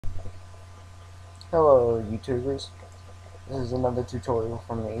Hello YouTubers, this is another tutorial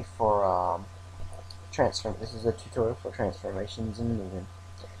from me for This is a tutorial for transformations and moving.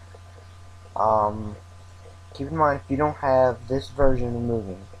 Keep in mind, if you don't have this version of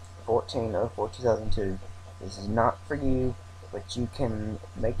moving, 14.04.2002, this is not for you, but you can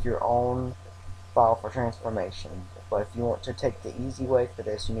make your own file for transformation. But if you want to take the easy way for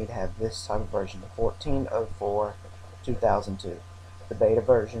this, you need to have this type of version, 14.04.2002, the beta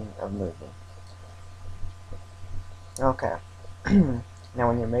version of moving. Okay. Now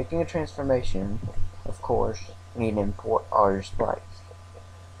when you're making a transformation, of course, you need to import all your sprites.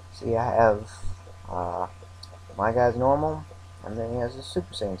 See, I have my guy's normal, and then he has his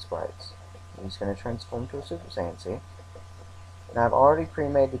Super Saiyan sprites. He's going to transform to a Super Saiyan, see? Now I've already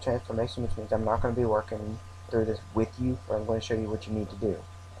pre-made the transformation, which means I'm not going to be working through this with you, but I'm going to show you what you need to do.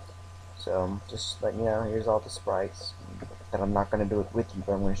 So, just letting you know, here's all the sprites, that I'm not going to do it with you,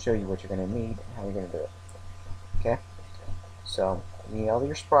 but I'm going to show you what you're going to need and how you're going to do it. Okay? So, you need all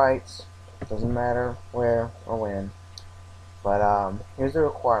your sprites, doesn't matter where or when, but here's the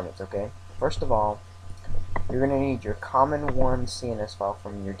requirements, okay? First of all, you're going to need your common one CNS file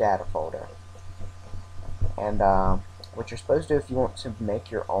from your data folder. And what you're supposed to do if you want to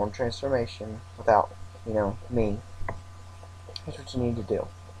make your own transformation without, me, here's what you need to do.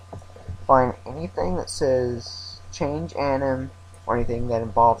 Find anything that says change anim or anything that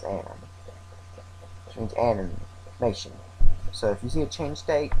involves anim. Change animation. So if you see a change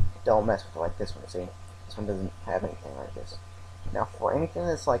state, don't mess with it like this one, see? This one doesn't have anything like this. Now for anything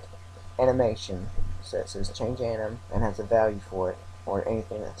that's like animation, so it says change anim and has a value for it, or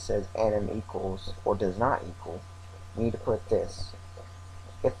anything that says anim equals or does not equal, you need to put this.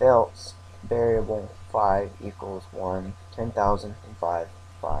 If else variable 5 equals 1, 10,005,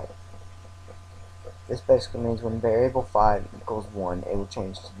 5. This basically means when variable 5 equals 1, it will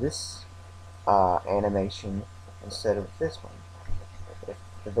change to this animation instead of this one. If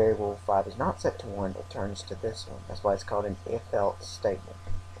the variable 5 is not set to 1, it turns to this one. That's why it's called an if-else statement.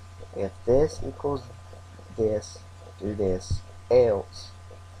 If this equals this, do this, else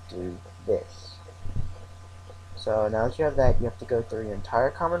do this. So now that you have that, you have to go through your entire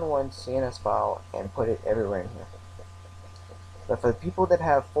Common 1 CNS file and put it everywhere in here. But for the people that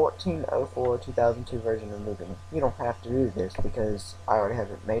have 14.04.2002 version of moving, you don't have to do this because I already have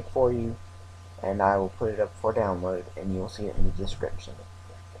it made for you, and I will put it up for download, and you'll see it in the description.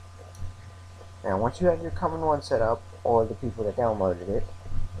 Now once you have your Common 1 set up, or the people that downloaded it,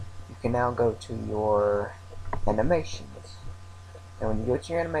 you can now go to your animations. And when you go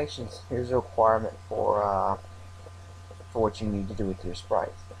to your animations, here's a requirement for what you need to do with your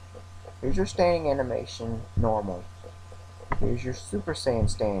sprites. Here's your standing animation, normal. Here's your Super Saiyan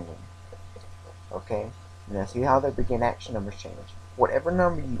standing. Okay? Now see how the begin action numbers change. Whatever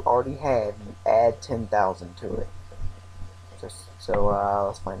number you already had, you add 10,000 to it. So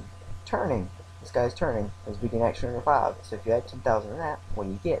let's find turning. This guy's turning. His begin action number 5. So if you add 10,000 to that, what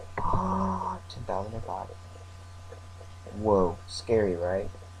do you get? 10,005. Whoa, scary, right?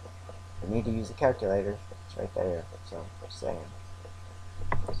 You need to use a calculator. It's right there. So just saying.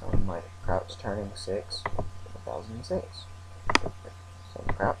 So we might crouch turning 6, 1006. So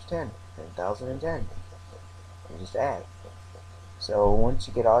crouch 10, 10,010. You just add. So once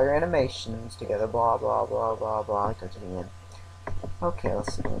you get all your animations together, blah blah blah blah blah, go to the end. Okay,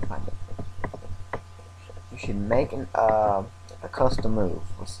 let's see. Let me find it. You should make a custom move.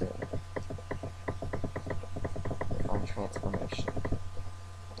 Let's see. Find transformation.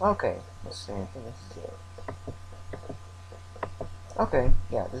 Okay, let's see. I think this is it. Okay,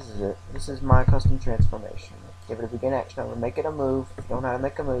 yeah, this is it. This is my custom transformation. Give it a begin action number, make it a move. If you don't know how to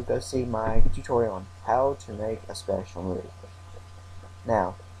make a move, go see my tutorial on how to make a special move.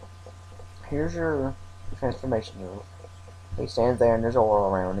 Now, here's your transformation move. He stands there and there's aura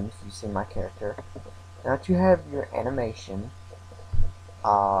around him, if you see my character. Now that you have your animation,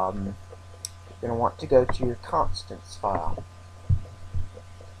 you're going to want to go to your constants file.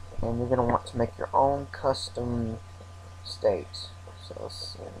 And you're going to want to make your own custom state. So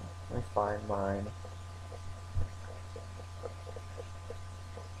let's see. Let me find mine.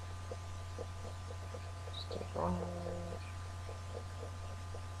 State right.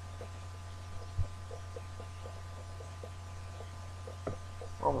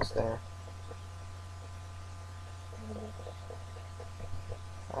 Almost there.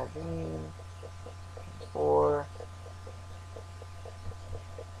 5 4.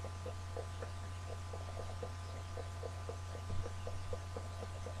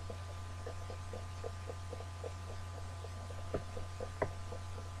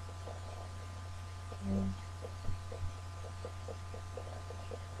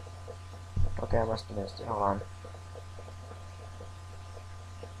 Okay, I must have missed it. Hold on.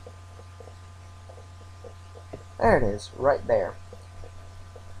 There it is, right there.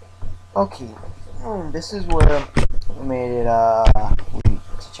 Okay, this is where we made it,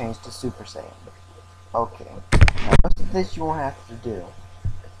 to change to Super Saiyan. Okay, now most of this you won't have to do.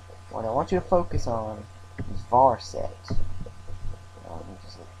 What I want you to focus on is VarSet. Let me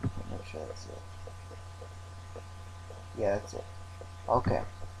just make sure that's it. Yeah, that's it. Okay,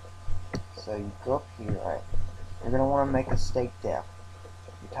 so you go up here, right? You're going to want to make a state depth.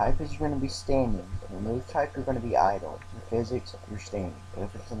 Your type is you're going to be standing. Your move type, you're going to be idle. Your physics, you're standing. But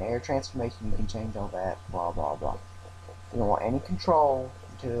if it's an air transformation, you can change all that, blah, blah, blah. You don't want any control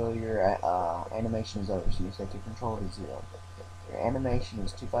until your animation is over, so you set your control to 0. Your animation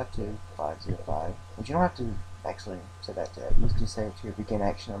is 252505, but you don't have to actually set that to that. You just set it to your begin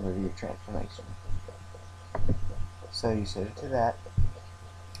action on review transformation. So you set it to that.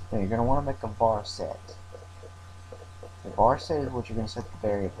 Now you're going to want to make a VarSet. The VarSet is what you're going to set the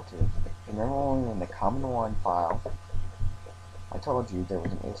variable to. Remember when we were in the common 1 file, I told you there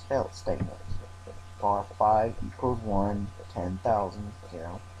was an if-else statement. Var 5 equals 1, 10,000,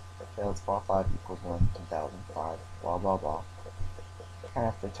 0. If-else var 5 equals 1, 10,000, 5, blah blah blah. You kind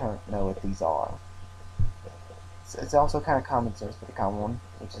of have to know what these are. It's also kind of common sense for the common one,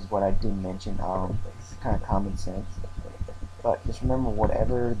 which is what I didn't mention. This is kind of common sense. But just remember,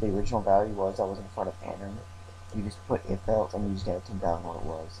 whatever the original value was that was in front of enter, you just put if-else and you just get 10,000 what it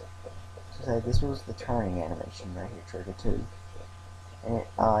was. So say this was the turning animation right here, trigger 2. And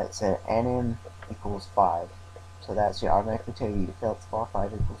it said anim equals 5. So that should automatically tell you if-else var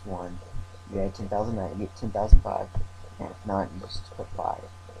 5 equals 1. You add 10,009, you get 10,005. And if not, you just put 5.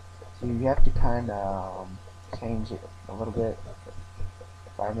 So you have to kind of change it a little bit.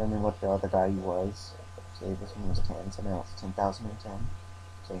 If I remember what the other value was. Say this one was 10, so now it's 10,010.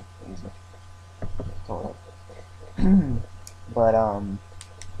 See, easy. Totally. But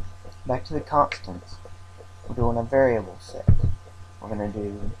back to the constants. We're doing a variable set. We're going to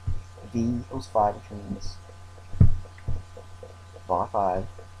do v equals 5, which means var 5,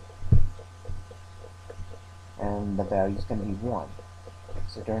 and the value is going to be 1.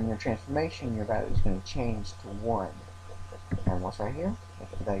 So during your transformation, your value is going to change to 1. And what's right here?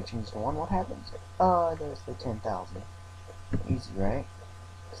 If the value changes to 1, what happens? There's the 10,000. Easy, right?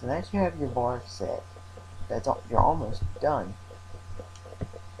 So now you have your var set. That's all, you're almost done.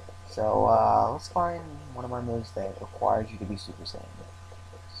 So let's find one of my moves that requires you to be Super Saiyan.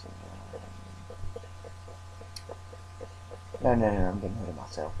 So, no, I'm getting rid of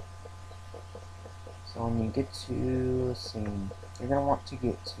myself. So when you get to, let's see, you're going to want to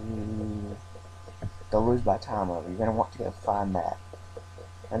get to the lose by time over. You're going to want to go find that.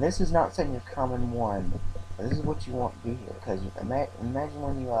 Now this is not setting your common 1, but this is what you want to be here. Because imagine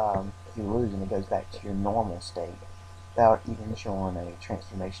when you lose and it goes back to your normal state without even showing a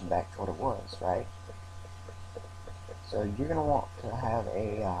transformation back to what it was, right? So you're going to want to have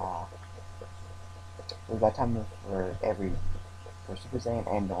a lose by time for Super Saiyan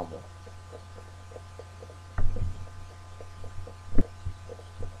and normal.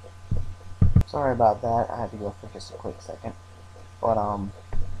 Sorry about that, I had to go for just a quick second. But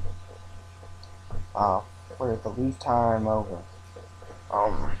for the leave time over,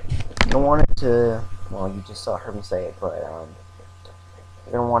 you don't want it to, well, you just heard me say it, but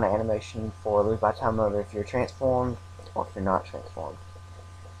you're going to want an animation for lose by time over if you're transformed or if you're not transformed.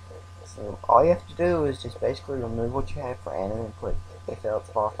 So all you have to do is just basically remove what you have for anim and put if-else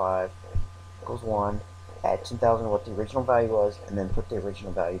var 5 equals 1, add 10,000 what the original value was, and then put the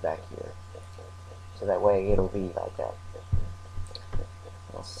original value back here. So that way it'll be like that.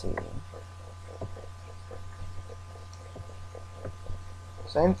 Let's see.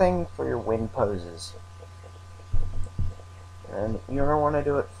 Same thing for your wind poses. And you're going to want to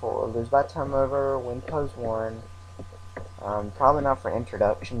do it for lose by time over, wind pose 1. Probably not for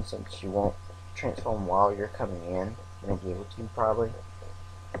introduction since you won't transform while you're coming in. You won't be able to probably.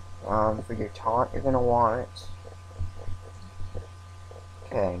 For your taunt, you're going to want it.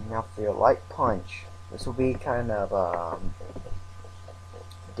 Okay, now for your light punch, this will be kind of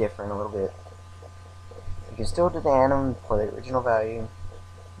different a little bit. You can still do the anim for the original value.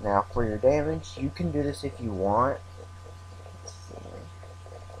 Now for your damage, you can do this if you want. Let's see.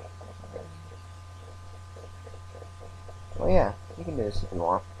 Well, yeah, you can do this if you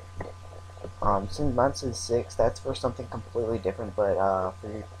want. Since mine says 6, that's for something completely different. But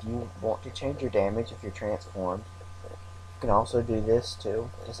if you want to change your damage if you're transformed, you can also do this too.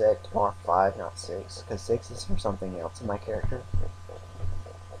 Just set to var 5, not 6, because 6 is for something else in my character.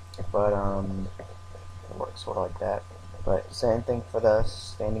 But it works sort of like that. But same thing for the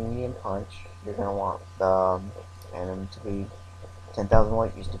standing medium punch. You're going to want the anim to be 10,000 what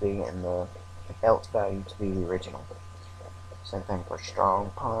it used to be, and the else value to be the original. Same thing for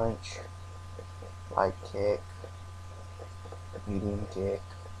strong punch, light kick, medium kick,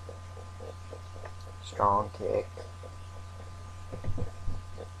 strong kick,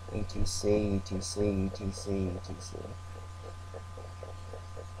 etc, etc, etc, etc.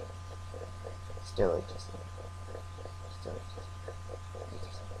 Still etc. Still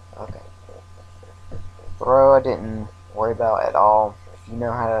etc. Okay. Throw I didn't worry about at all. If you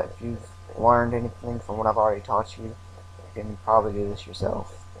know how to, if you've learned anything from what I've already taught you, you can probably do this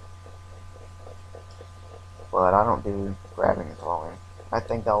yourself. But I don't do grabbing and throwing. I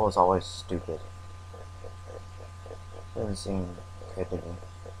think that was always stupid. Doesn't seem good to me.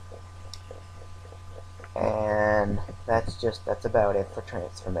 And that's about it for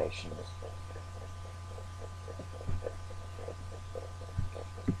transformations.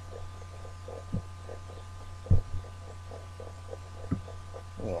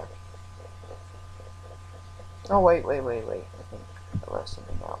 Yeah. Oh wait. I think I left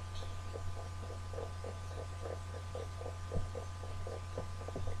something out.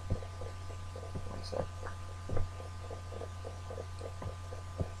 One sec.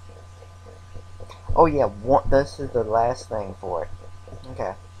 Oh yeah, this is the last thing for it.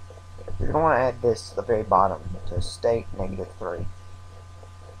 Okay. You're going to want to add this to the very bottom to state -3.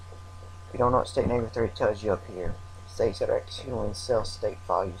 If you don't know what state -3 tells you up here, states that are executing in cell state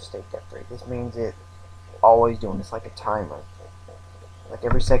file use state -3. This means it always doing it's like a timer. Like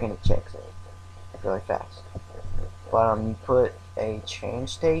every second it checks it really fast. But you put a change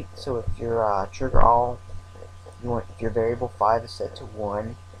state, so if your trigger all if your variable 5 is set to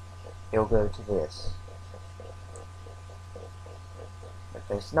 1, it'll go to this. If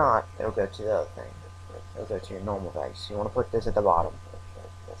it's not, it'll go to the other thing. It'll go to your normal value. So you want to put this at the bottom.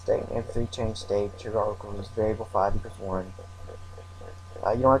 State -3 change state, trigger all equals variable 5 equals 1.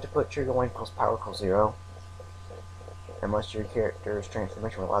 You don't have to put trigger 1 equals power equals 0. Unless your character's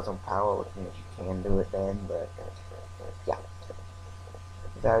transformation relies on power, which means you can do it then, but yeah.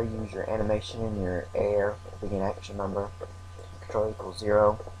 Values your animation and your air, begin action number, control equals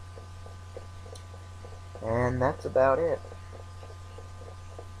 0. And that's about it.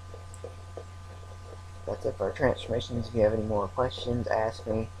 That's it for our transformations. If you have any more questions, ask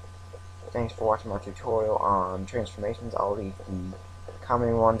me. Thanks for watching my tutorial on transformations. I'll leave the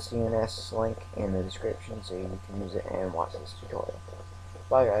Common One CNS link in the description so you can use it and watch this tutorial.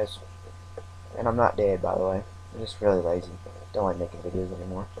 Bye guys. And I'm not dead, by the way. I'm just really lazy. Don't like making videos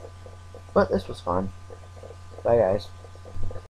anymore. But this was fun. Bye guys.